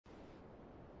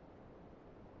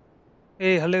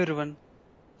Hey, hello everyone.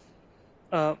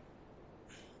 Uh,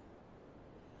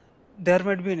 there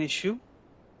might be an issue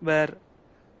where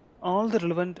all the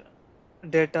relevant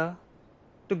data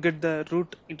to get the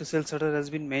route into sales order has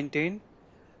been maintained,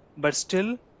 but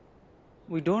still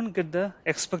we don't get the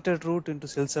expected route into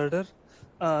sales order,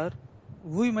 or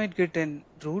we might get an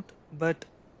route, but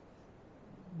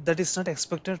that is not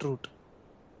expected route.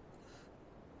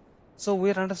 So we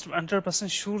are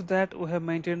 100% sure that we have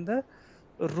maintained the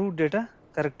route data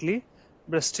correctly,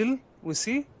 but still we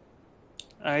see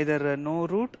either a no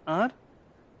route or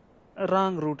a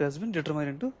wrong route has been determined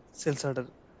into sales order.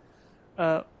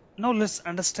 Uh, Now let's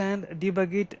understand,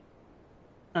 debug it,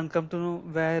 and come to know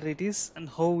where it is and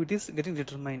how it is getting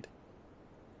determined.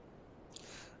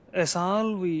 As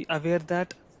all we aware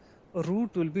that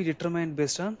route will be determined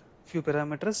based on few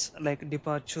parameters like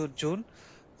departure zone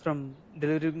from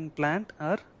delivering plant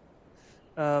or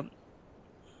uh,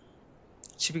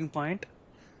 shipping point,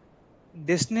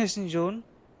 destination zone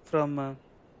from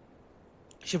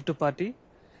ship to party,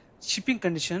 shipping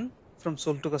condition from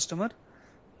sold to customer,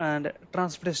 and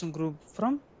transportation group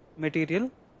from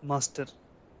material master.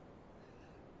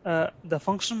 The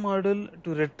function model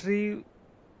to retrieve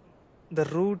the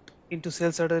route into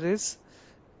sales order is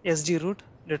SD route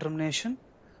determination,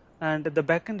 and the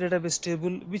backend database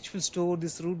table which will store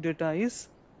this route data is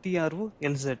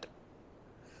TROLZ,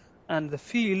 and the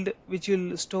field which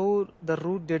will store the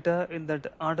route data in that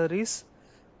order is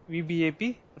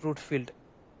VBAP-ROUTE field.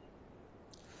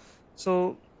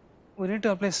 So we need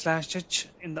to apply /h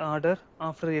in the order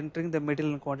after entering the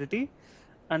material and quantity,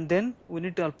 and then we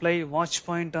need to apply watch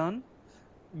point on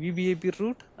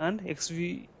VBAP-ROUTE and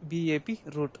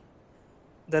XVBAP-ROUTE.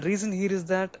 The reason here is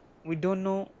that we don't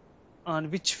know on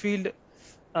which field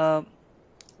uh,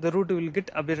 the route will get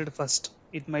updated first.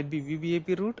 It might be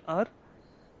VBAP route or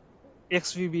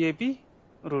XVBAP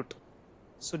route.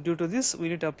 So due to this, we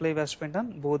need to apply watch point on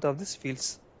both of these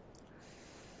fields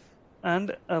and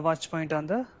a watch point on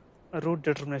the route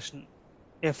determination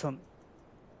FM.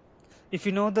 If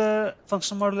you know the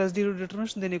functional model SD route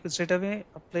determination, then you could straight away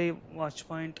apply watch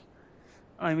point.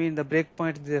 I mean the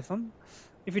breakpoint in the FM.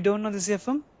 If you don't know this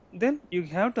FM, then you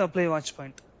have to apply watch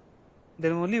point.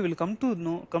 Then only will come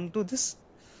to this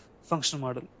functional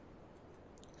model.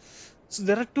 So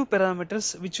there are two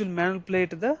parameters which will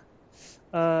manipulate the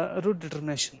route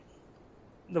determination.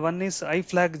 The one is I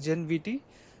flag gen VT,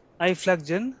 I flag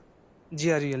gen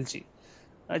GRULG.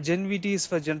 Gen VT is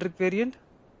for generic variant,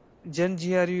 gen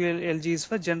GRULG is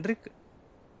for generic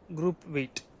group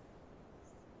weight.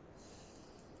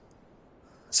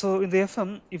 So in the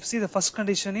FM, if you see the first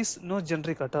condition is no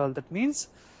generic at all, that means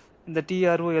in the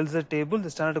TROLZ table, the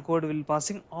standard code will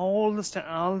passing all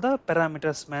the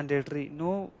parameters mandatory.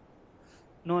 No,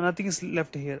 nothing is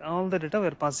left here. All the data we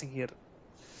are passing here.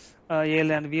 A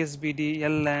land, VSBD,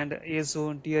 L land, A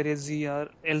zone, TRSZR,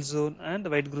 L zone, and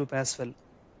white group as well.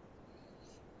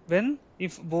 When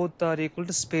if both are equal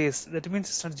to space, that means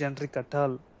it's not generic at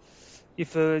all.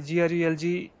 If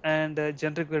GRULG and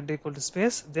generic were equal to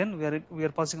space, then we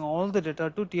are passing all the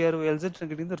data to TROLZ and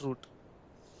getting the route.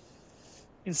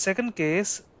 In second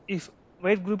case, if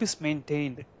white group is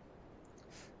maintained,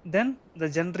 then the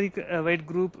generic white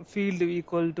group field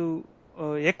equal to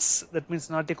X, that means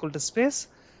not equal to space,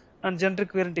 and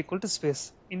generic variant equal to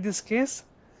space. In this case,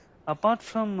 apart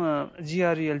from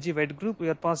GRULG white group, we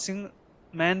are passing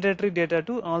mandatory data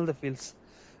to all the fields.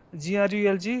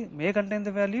 GRULG may contain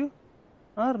the value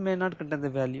or may not contain the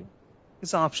value.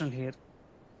 It's optional here.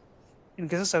 In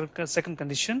case of second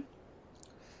condition,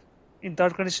 in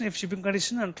third condition, if shipping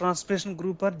condition and transportation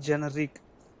group are generic.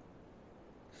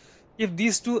 If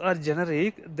these two are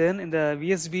generic, then in the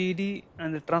VSBD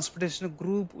and the transportation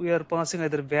group, we are passing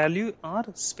either value or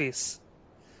space.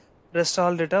 Rest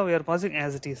all data we are passing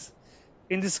as it is.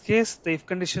 In this case, the if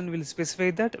condition will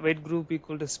specify that white group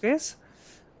equal to space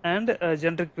and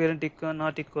generic parent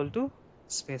not equal to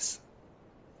space.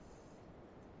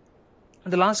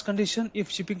 And the last condition, if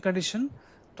shipping condition,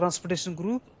 transportation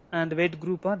group, and weight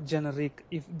group are generic.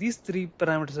 If these three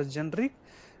parameters are generic,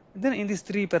 then in these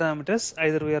three parameters,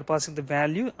 either we are passing the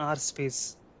value or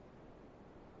space.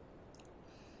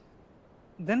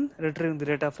 Then retrieving the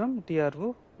data from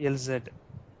TROLZ.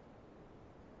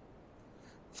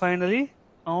 Finally,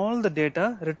 all the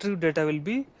data, retrieved data will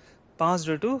be passed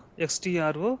to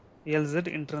XTROLZ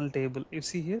internal table. You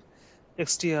see here,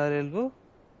 XTROLZ.